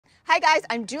Hi guys,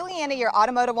 I'm Juliana, your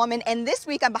automotive woman, and this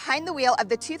week I'm behind the wheel of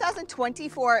the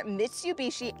 2024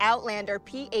 Mitsubishi Outlander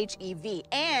PHEV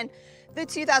and the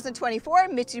 2024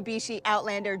 Mitsubishi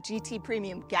Outlander GT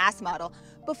Premium gas model.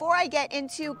 Before I get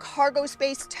into cargo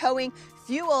space, towing,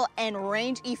 fuel, and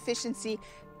range efficiency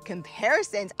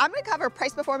comparisons, I'm going to cover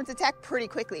price, performance, and tech pretty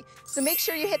quickly. So make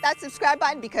sure you hit that subscribe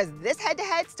button because this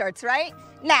head-to-head starts right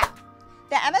now.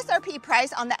 The MSRP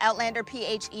price on the Outlander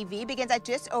PHEV begins at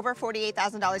just over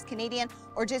 $48,000 Canadian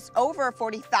or just over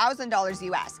 $40,000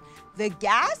 US. The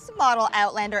gas model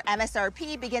Outlander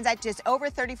MSRP begins at just over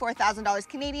 $34,000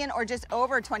 Canadian or just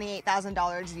over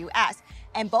 $28,000 US.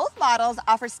 And both models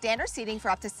offer standard seating for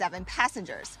up to 7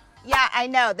 passengers. Yeah, I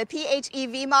know, the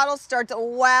PHEV model starts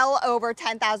well over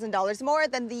 $10,000 more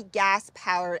than the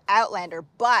gas-powered Outlander,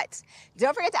 but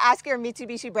don't forget to ask your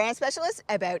Mitsubishi brand specialist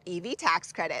about EV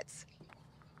tax credits.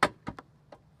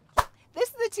 This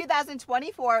is the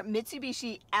 2024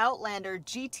 Mitsubishi Outlander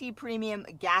GT Premium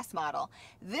gas model.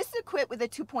 This is equipped with a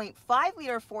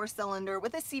 2.5-liter 4-cylinder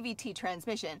with a CVT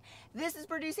transmission. This is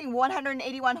producing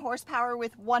 181 horsepower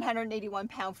with 181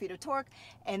 pound-feet of torque,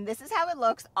 and this is how it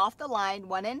looks off the line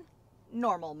when in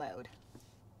normal mode.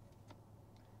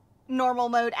 Normal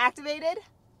mode activated.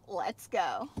 Let's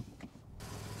go.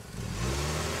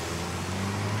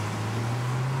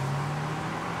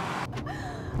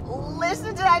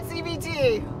 Listen to that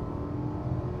CVT.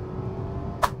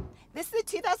 This is the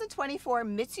 2024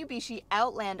 Mitsubishi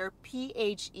Outlander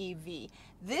PHEV.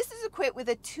 This is equipped with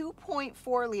a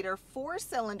 2.4-liter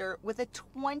 4-cylinder with a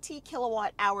 20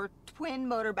 kilowatt-hour twin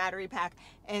motor battery pack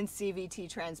and CVT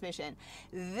transmission.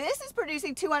 This is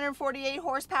producing 248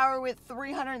 horsepower with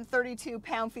 332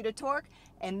 pound-feet of torque,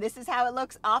 and this is how it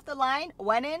looks off the line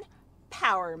when in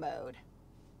power mode.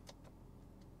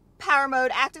 Power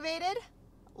mode activated.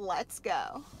 Let's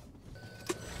go.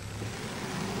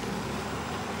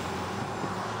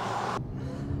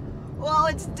 Well,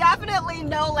 it's definitely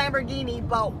no Lamborghini,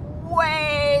 but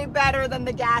way better than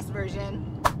the gas version.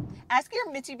 Ask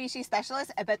your Mitsubishi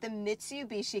specialist about the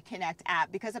Mitsubishi Connect app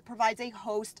because it provides a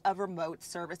host of remote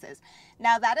services.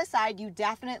 Now, that aside, you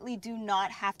definitely do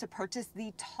not have to purchase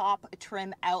the top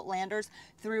trim Outlanders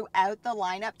throughout the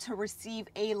lineup to receive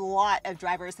a lot of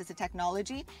driver-assisted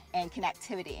technology and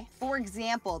connectivity. For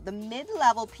example, the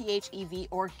mid-level PHEV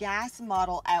or gas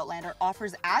model Outlander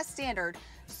offers as standard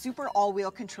super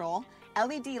all-wheel control,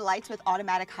 LED lights with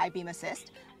automatic high beam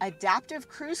assist, adaptive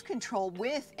cruise control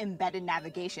with embedded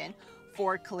navigation,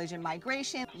 forward collision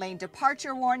migration, lane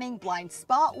departure warning, blind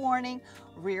spot warning,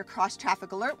 rear cross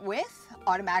traffic alert with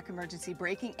automatic emergency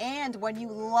braking, and when you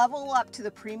level up to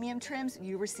the premium trims,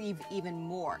 you receive even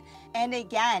more. And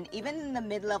again, even in the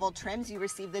mid-level trims, you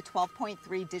receive the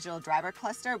 12.3 digital driver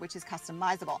cluster, which is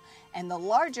customizable, and the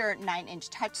larger 9-inch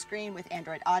touchscreen with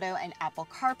Android Auto and Apple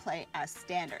CarPlay as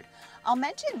standard. I'll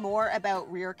mention more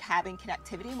about rear cabin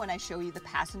connectivity when I show you the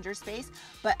passenger space,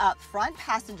 but up front,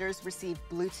 passengers receive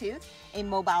Bluetooth, a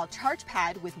mobile charge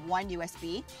pad with one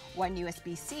USB, one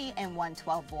USB-C, and one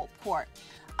 12-volt port.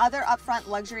 Other upfront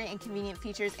luxury and convenient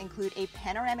features include a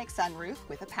panoramic sunroof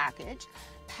with a package,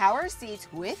 power seats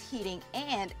with heating,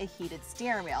 and a heated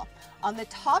steering wheel. On the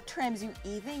top trims, you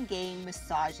even gain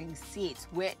massaging seats,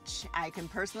 which I can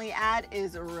personally add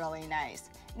is really nice.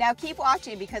 Now keep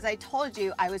watching because I told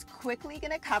you I was quickly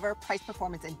going to cover price,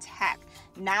 performance, and tech.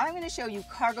 Now I'm going to show you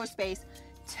cargo space,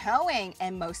 towing,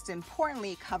 and most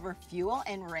importantly, cover fuel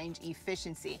and range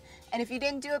efficiency. And if you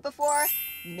didn't do it before,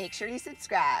 make sure you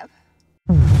subscribe.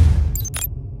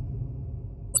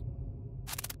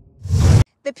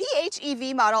 The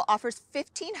PHEV model offers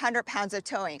 1,500 pounds of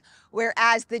towing,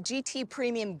 whereas the GT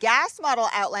Premium gas model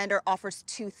Outlander offers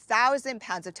 2,000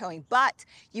 pounds of towing, but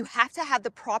you have to have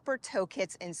the proper tow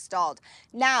kits installed.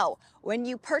 Now, when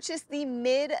you purchase the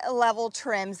mid-level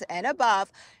trims and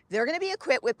above, they're going to be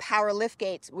equipped with power lift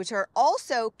gates, which are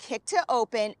also kick to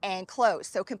open and close,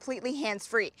 so completely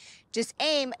hands-free. Just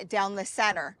aim down the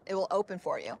center, it will open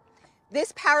for you.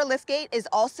 This power lift gate is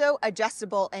also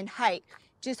adjustable in height.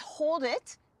 Just hold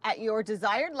it at your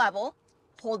desired level,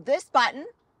 hold this button,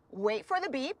 wait for the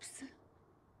beeps,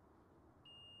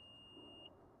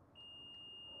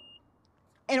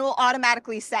 and it will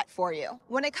automatically set for you.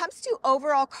 When it comes to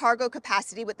overall cargo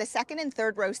capacity with the second and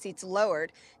third row seats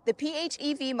lowered, the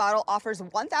PHEV model offers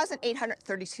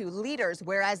 1,832 liters,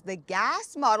 whereas the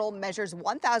gas model measures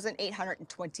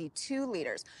 1,822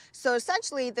 liters. So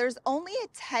essentially, there's only a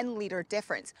 10-liter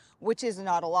difference, which is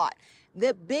not a lot.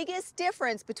 The biggest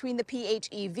difference between the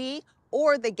PHEV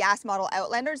or the gas model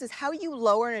Outlanders is how you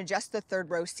lower and adjust the third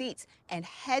row seats and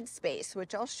headspace,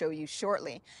 which I'll show you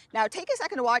shortly. Now take a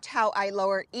second to watch how I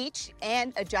lower each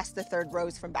and adjust the third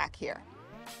rows from back here.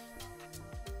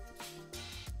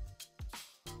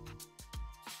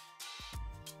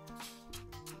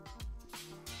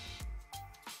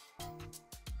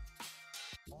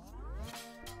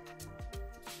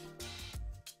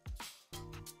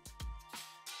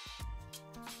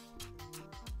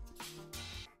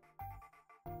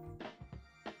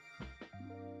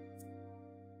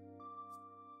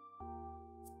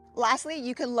 Lastly,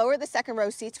 you can lower the second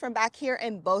row seats from back here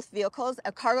in both vehicles.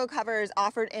 A cargo cover is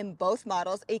offered in both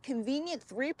models. A convenient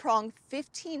three-prong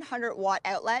 1500-watt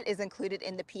outlet is included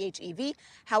in the PHEV.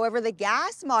 However, the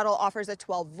gas model offers a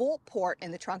 12-volt port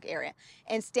in the trunk area.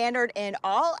 And standard in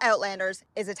all Outlanders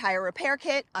is a tire repair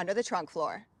kit under the trunk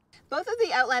floor. Both of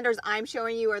the Outlanders I'm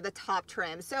showing you are the top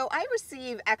trim, so I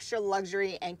receive extra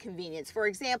luxury and convenience. For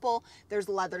example, there's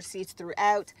leather seats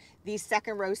throughout. These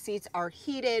second row seats are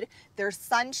heated. There's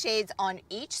sunshades on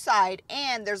each side,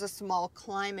 and there's a small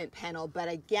climate panel. But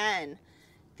again,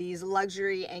 these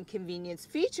luxury and convenience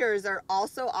features are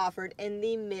also offered in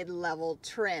the mid-level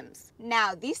trims.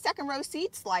 Now, these second row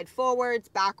seats slide forwards,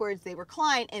 backwards, they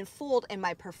recline and fold in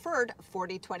my preferred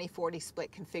 40-20-40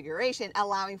 split configuration,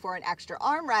 allowing for an extra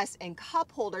armrest and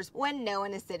cup holders when no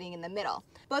one is sitting in the middle.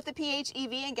 Both the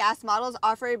PHEV and gas models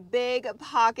offer big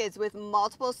pockets with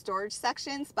multiple storage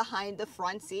sections behind the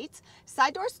front seats.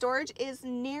 Side door storage is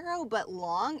narrow but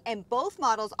long, and both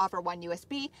models offer one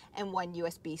USB and one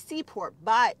USB-C port,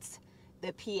 but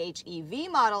the PHEV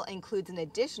model includes an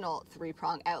additional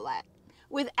three-prong outlet.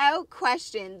 Without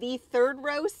question, the third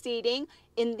row seating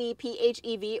in the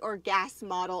PHEV or gas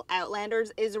model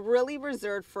Outlanders is really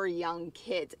reserved for young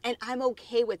kids, and I'm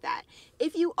okay with that.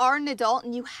 If you are an adult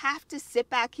and you have to sit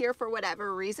back here for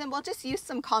whatever reason, well, just use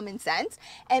some common sense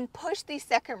and push the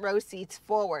second row seats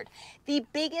forward. The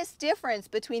biggest difference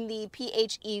between the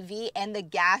PHEV and the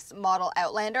gas model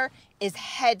Outlander is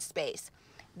headspace.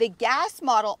 The gas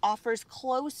model offers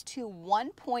close to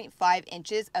 1.5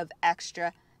 inches of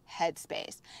extra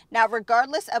headspace. Now,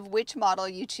 regardless of which model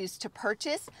you choose to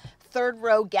purchase, third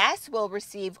row guests will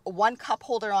receive one cup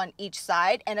holder on each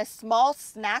side and a small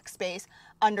snack space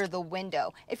under the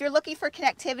window. If you're looking for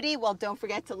connectivity, well, don't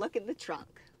forget to look in the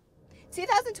trunk.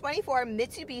 2024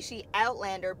 Mitsubishi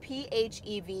Outlander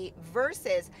PHEV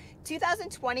versus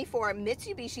 2024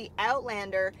 Mitsubishi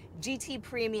Outlander GT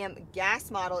Premium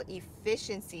gas model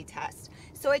efficiency test.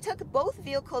 So I took both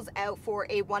vehicles out for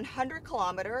a 100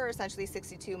 kilometer or essentially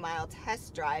 62-mile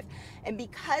test drive. And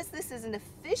because this is an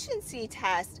efficiency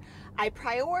test, I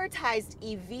prioritized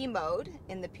EV mode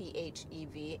in the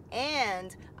PHEV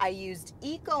and I used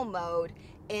eco mode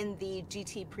in the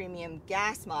GT Premium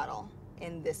gas model.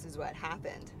 And this is what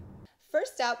happened.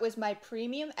 First up was my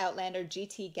Premium Outlander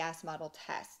GT gas model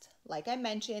test. Like I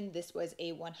mentioned, this was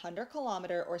a 100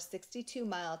 kilometer or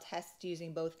 62-mile test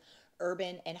using both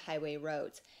urban and highway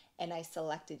roads. And I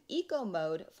selected eco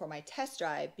mode for my test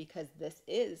drive because this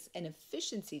is an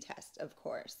efficiency test, of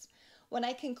course. When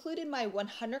I concluded my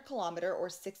 100 kilometer or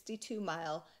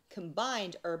 62-mile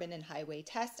combined urban and highway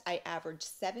test, I averaged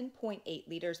 7.8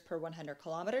 liters per 100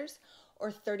 kilometers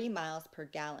or 30 miles per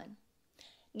gallon.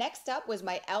 Next up was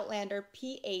my Outlander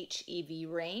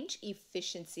PHEV range,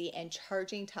 efficiency, and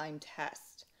charging time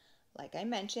test. Like I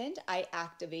mentioned, I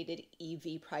activated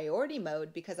EV priority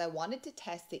mode because I wanted to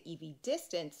test the EV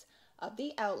distance of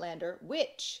the Outlander,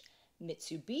 which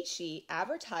Mitsubishi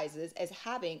advertises as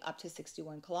having up to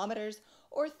 61 kilometers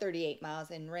or 38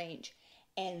 miles in range.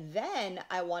 And then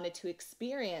I wanted to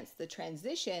experience the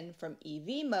transition from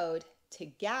EV mode to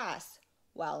gas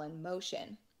while in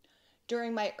motion.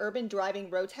 During my urban driving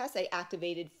road test, I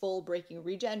activated full braking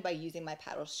regen by using my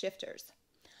paddle shifters.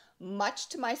 Much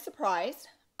to my surprise,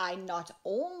 I not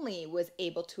only was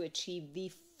able to achieve the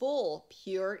full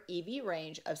pure EV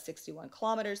range of 61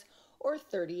 kilometers or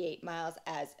 38 miles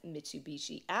as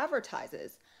Mitsubishi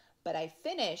advertises, but I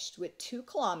finished with 2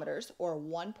 kilometers or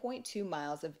 1.2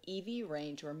 miles of EV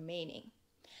range remaining.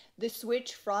 The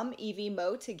switch from EV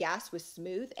mode to gas was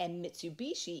smooth, and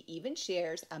Mitsubishi even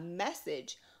shares a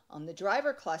message on the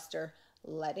driver cluster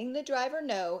letting the driver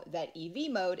know that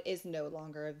EV mode is no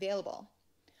longer available.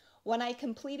 When I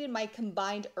completed my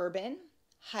combined urban,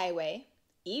 highway,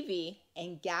 EV,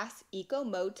 and gas eco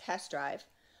mode test drive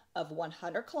of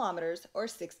 100 kilometers or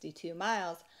 62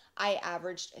 miles, I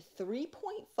averaged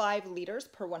 3.5 liters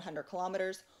per 100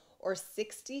 kilometers or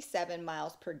 67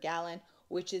 miles per gallon,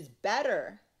 which is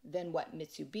better than what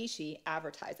Mitsubishi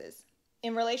advertises.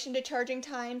 In relation to charging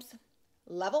times,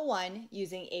 Level 1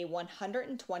 using a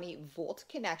 120 volt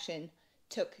connection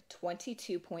took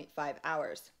 22.5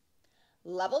 hours.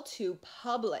 Level 2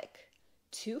 public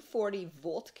 240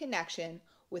 volt connection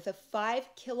with a 5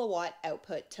 kilowatt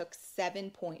output took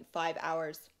 7.5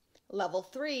 hours. Level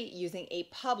 3 using a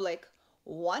public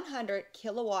 100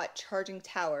 kilowatt charging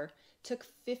tower took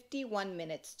 51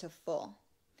 minutes to full.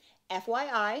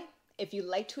 FYI, if you'd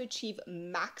like to achieve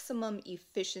maximum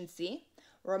efficiency,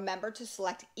 remember to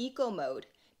select eco mode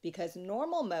because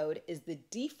normal mode is the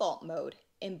default mode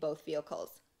in both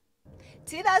vehicles.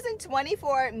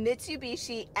 2024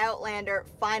 Mitsubishi Outlander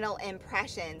final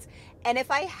impressions. And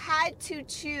if I had to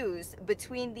choose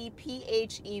between the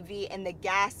PHEV and the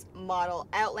gas model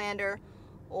Outlander,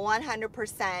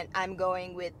 100% I'm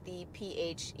going with the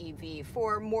PHEV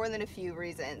for more than a few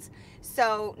reasons.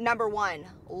 So number one,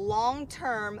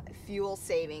 long-term fuel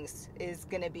savings is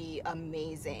going to be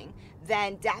amazing.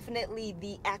 Then definitely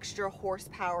the extra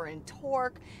horsepower and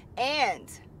torque, and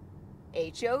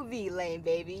HOV lane,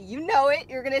 baby. You know it.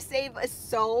 You're going to save us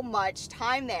so much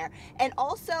time there. And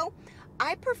also,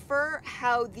 I prefer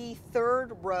how the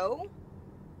third row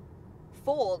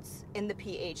folds in the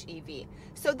PHEV.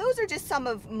 So those are just some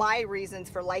of my reasons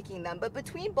for liking them. But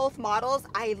between both models,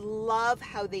 I love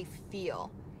how they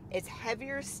feel. It's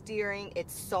heavier steering.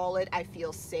 It's solid. I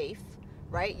feel safe,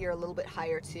 right? You're a little bit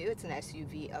higher too. It's an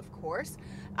SUV, of course.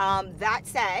 That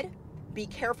said, be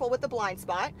careful with the blind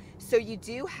spot. So you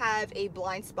do have a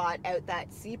blind spot out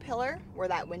that C-pillar where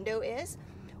that window is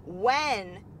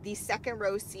when the second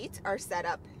row seats are set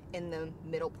up in the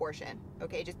middle portion.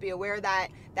 Okay, just be aware that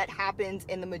that happens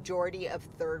in the majority of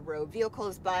third row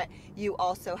vehicles, but you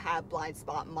also have blind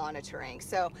spot monitoring.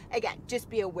 So again, just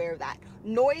be aware of that.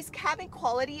 Noise cabin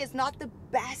quality is not the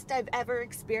best I've ever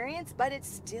experienced, but it's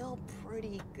still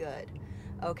pretty good.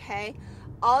 Okay,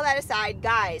 all that aside,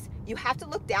 guys, you have to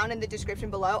look down in the description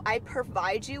below. I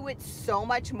provide you with so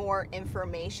much more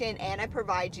information, and I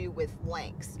provide you with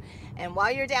links. And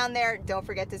while you're down there, don't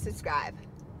forget to subscribe.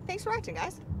 Thanks for watching,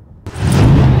 guys.